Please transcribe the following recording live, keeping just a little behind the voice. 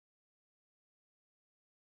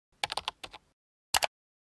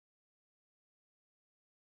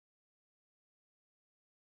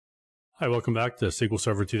Hi, welcome back to SQL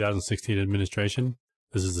Server 2016 Administration.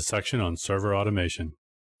 This is the section on server automation.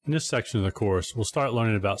 In this section of the course, we'll start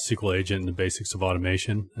learning about SQL Agent and the basics of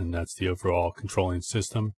automation, and that's the overall controlling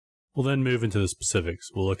system. We'll then move into the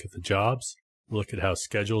specifics. We'll look at the jobs. We'll look at how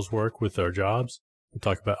schedules work with our jobs. We'll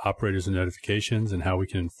talk about operators and notifications and how we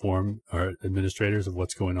can inform our administrators of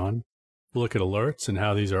what's going on. We'll look at alerts and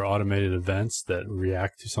how these are automated events that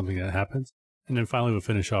react to something that happens. And then finally, we'll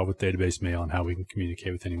finish off with database mail and how we can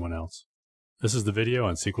communicate with anyone else. This is the video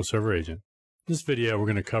on SQL Server Agent. In this video, we're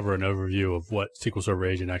going to cover an overview of what SQL Server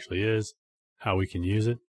Agent actually is, how we can use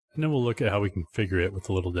it, and then we'll look at how we can configure it with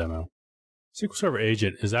a little demo. SQL Server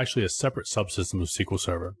Agent is actually a separate subsystem of SQL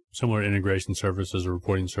Server, similar to integration services or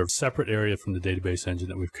reporting service, separate area from the database engine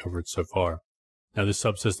that we've covered so far. Now, this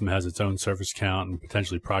subsystem has its own service account and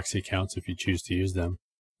potentially proxy accounts if you choose to use them.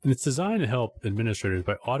 And it's designed to help administrators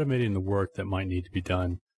by automating the work that might need to be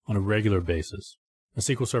done on a regular basis. A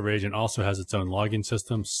SQL Server Agent also has its own logging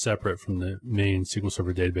system separate from the main SQL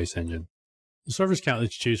Server database engine. The service account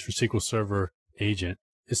that you choose for SQL Server Agent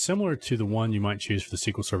is similar to the one you might choose for the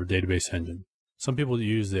SQL Server database engine. Some people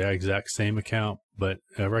use the exact same account, but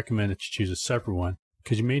I recommend that you choose a separate one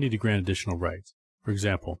because you may need to grant additional rights. For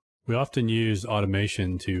example, we often use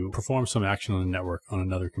automation to perform some action on the network on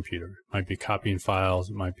another computer. It might be copying files,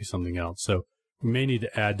 it might be something else. So we may need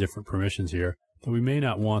to add different permissions here that we may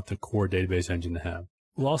not want the core database engine to have.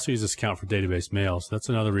 We'll also use this account for database mail, so that's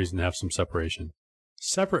another reason to have some separation.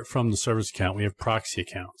 Separate from the service account, we have proxy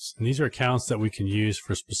accounts, and these are accounts that we can use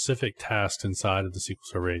for specific tasks inside of the SQL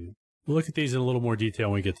Server Agent. We'll look at these in a little more detail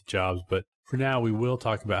when we get to jobs, but for now we will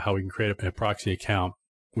talk about how we can create a proxy account,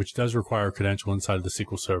 which does require a credential inside of the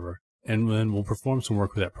SQL Server, and then we'll perform some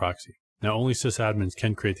work with that proxy. Now, only sysadmins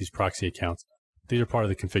can create these proxy accounts. These are part of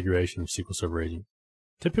the configuration of SQL Server Agent.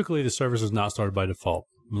 Typically, the service is not started by default.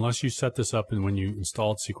 Unless you set this up and when you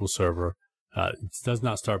installed SQL Server, it does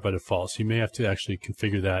not start by default. So you may have to actually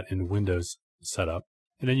configure that in the Windows setup.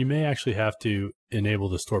 And then you may actually have to enable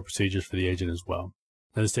the store procedures for the agent as well.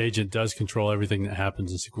 Now, this agent does control everything that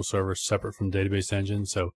happens in SQL Server separate from the database engine.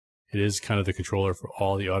 So it is kind of the controller for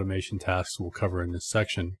all the automation tasks we'll cover in this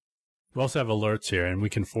section. We also have alerts here, and we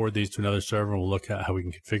can forward these to another server, and we'll look at how we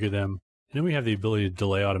can configure them. And then we have the ability to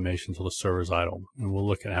delay automation until the server is idle, and we'll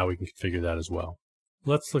look at how we can configure that as well.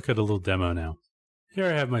 Let's look at a little demo now. Here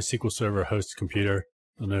I have my SQL Server host computer.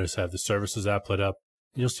 You'll notice I have the services app lit up.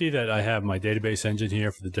 You'll see that I have my database engine here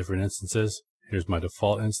for the different instances. Here's my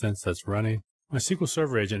default instance that's running. My SQL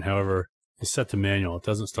Server Agent, however, is set to manual. It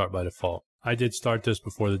doesn't start by default. I did start this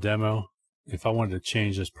before the demo. If I wanted to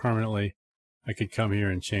change this permanently, I could come here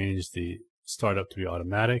and change the startup to be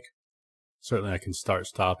automatic. Certainly I can start,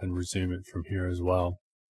 stop, and resume it from here as well.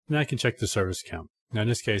 And I can check the service account. Now in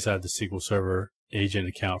this case, I have the SQL Server Agent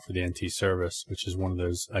account for the NT service, which is one of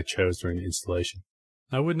those I chose during the installation.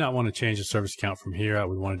 I would not want to change the service account from here. I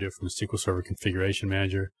would want to do it from the SQL Server Configuration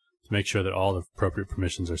Manager to make sure that all the appropriate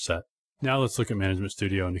permissions are set. Now let's look at Management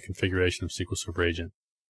Studio and the configuration of SQL Server Agent.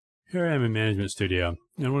 Here I am in Management Studio,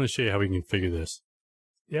 and I want to show you how we can configure this.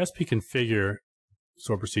 The SP-configure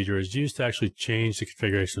store procedure is used to actually change the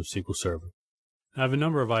configuration of SQL Server. I have a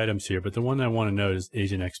number of items here, but the one that I want to note is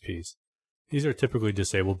Agent XPs. These are typically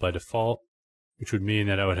disabled by default, which would mean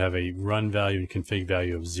that I would have a run value and config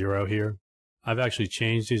value of 0 here. I've actually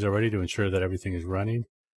changed these already to ensure that everything is running.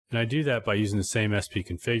 And I do that by using the same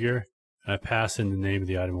SP-configure, and I pass in the name of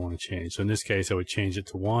the item I want to change. So in this case, I would change it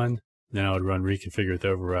to 1, then I would run reconfigure with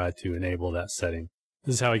override to enable that setting.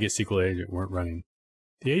 This is how I get SQL Agent running.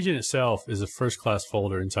 The agent itself is a first-class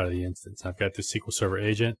folder inside of the instance. I've got the SQL Server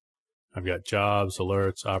Agent. I've got jobs,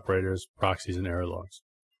 alerts, operators, proxies, and Airlocks.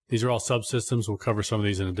 These are all subsystems. We'll cover some of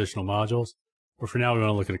these in additional modules, but for now we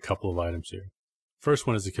want to look at a couple of items here. First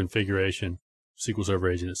one is the configuration of SQL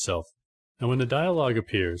Server Agent itself. Now when the dialog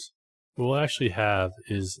appears, what we'll actually have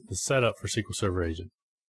is the setup for SQL Server Agent.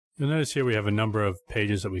 You'll notice here we have a number of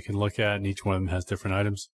pages that we can look at, and each one of them has different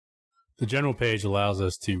items. The general page allows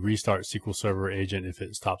us to restart SQL Server Agent if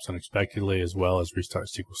it stops unexpectedly, as well as restart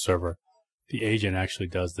SQL Server. The agent actually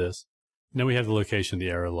does this. And then we have the location of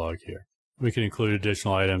the error log here. We can include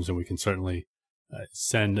additional items, and we can certainly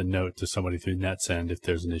send a note to somebody through NetSend if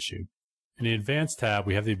there's an issue. In the Advanced tab,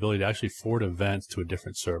 we have the ability to actually forward events to a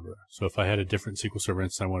different server. So if I had a different SQL Server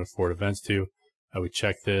instance I want to forward events to, I would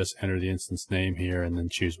check this, enter the instance name here, and then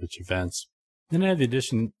choose which events. Then I have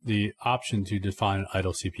the option to define an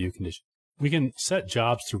idle CPU condition. We can set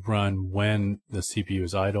jobs to run when the CPU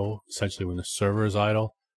is idle, essentially when the server is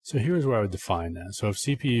idle. So here's where I would define that. So if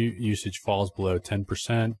CPU usage falls below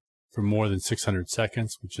 10% for more than 600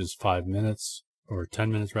 seconds, which is 5 minutes, or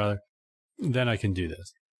 10 minutes rather, then I can do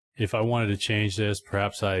this. If I wanted to change this,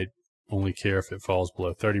 perhaps I only care if it falls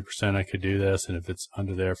below 30%, I could do this. And if it's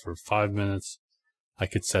under there for 5 minutes, I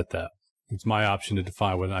could set that. It's my option to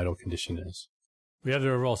define what an idle condition is. We have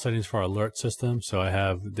the overall settings for our alert system. So I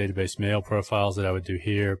have database mail profiles that I would do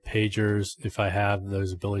here, pagers if I have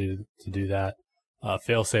those ability to do that,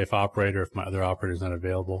 fail-safe operator if my other operator is not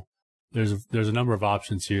available. There's a number of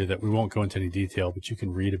options here that we won't go into any detail, but you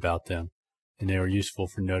can read about them, and they are useful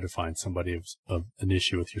for notifying somebody of an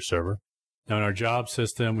issue with your server. Now in our job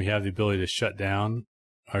system, we have the ability to shut down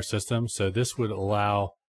our system. So this would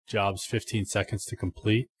allow jobs 15 seconds to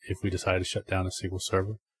complete if we decide to shut down a SQL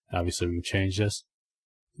server. Obviously, we can change this.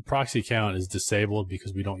 The proxy count is disabled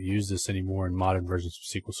because we don't use this anymore in modern versions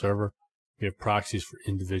of SQL Server. We have proxies for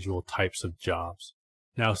individual types of jobs.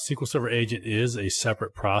 Now, SQL Server Agent is a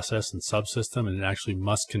separate process and subsystem, and it actually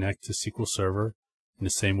must connect to SQL Server in the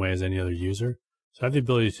same way as any other user. So I have the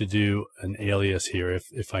ability to do an alias here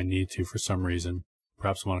if I need to for some reason.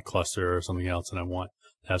 Perhaps I want a cluster or something else and I want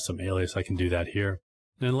to have some alias, I can do that here.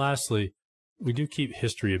 And then lastly, we do keep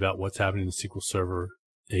history about what's happening in the SQL Server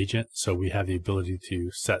Agent, so we have the ability to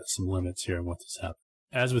set some limits here on what this happens.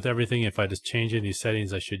 As with everything, if I just change any of these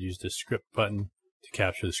settings, I should use the script button to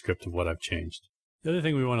capture the script of what I've changed. The other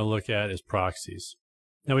thing we want to look at is proxies.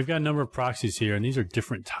 Now we've got a number of proxies here, and these are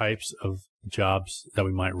different types of jobs that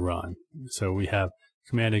we might run. So we have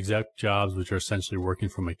command exec jobs, which are essentially working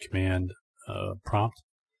from a command prompt.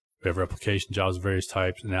 We have replication jobs of various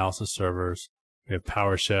types, analysis servers, we have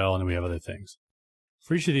PowerShell, and then we have other things.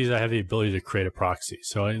 For each of these, I have the ability to create a proxy.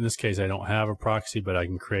 So in this case, I don't have a proxy, but I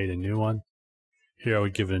can create a new one. Here I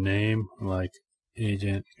would give it a name like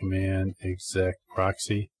agent command exec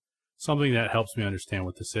proxy, something that helps me understand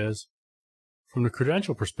what this is. From the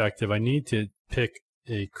credential perspective, I need to pick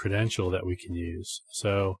a credential that we can use.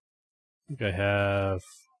 So I think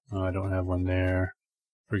I don't have one there.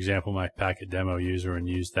 For example, my packet demo user, and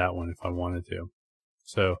use that one if I wanted to.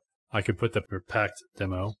 So I could put the packed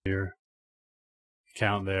demo here,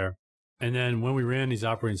 account there. And then when we ran these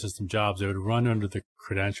operating system jobs, they would run under the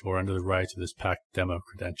credential or under the rights of this packed demo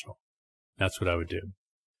credential. That's what I would do.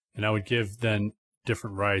 And I would give then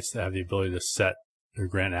different rights to have the ability to set or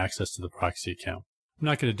grant access to the proxy account. I'm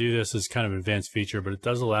not going to do this as kind of an advanced feature, but it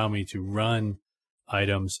does allow me to run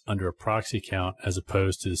items under a proxy account as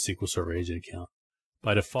opposed to the SQL Server Agent account.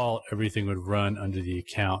 By default, everything would run under the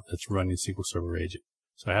account that's running SQL Server Agent.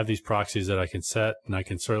 So I have these proxies that I can set, and I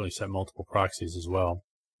can certainly set multiple proxies as well.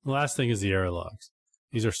 The last thing is the error logs.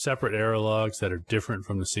 These are separate error logs that are different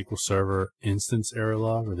from the SQL Server instance error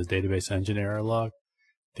log or the database engine error log.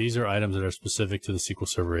 These are items that are specific to the SQL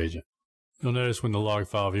Server Agent. You'll notice when the log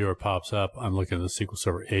file viewer pops up, I'm looking at the SQL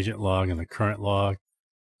Server Agent log and the current log.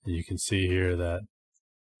 And you can see here that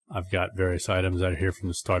I've got various items that are here from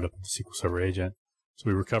the startup of the SQL Server Agent. So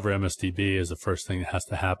we recover MSDB as the first thing that has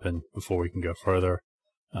to happen before we can go further.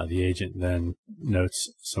 The agent then notes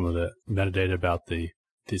some of the metadata about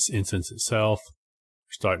this instance itself.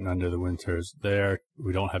 We're starting under the winters there.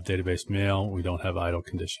 We don't have database mail. We don't have idle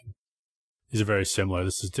condition. These are very similar.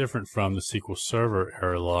 This is different from the SQL Server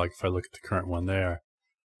error log. If I look at the current one there,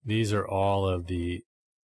 these are all of the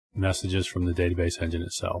messages from the database engine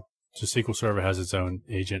itself. So SQL Server has its own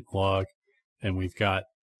agent log, and we've got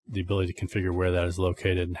the ability to configure where that is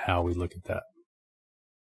located and how we look at that.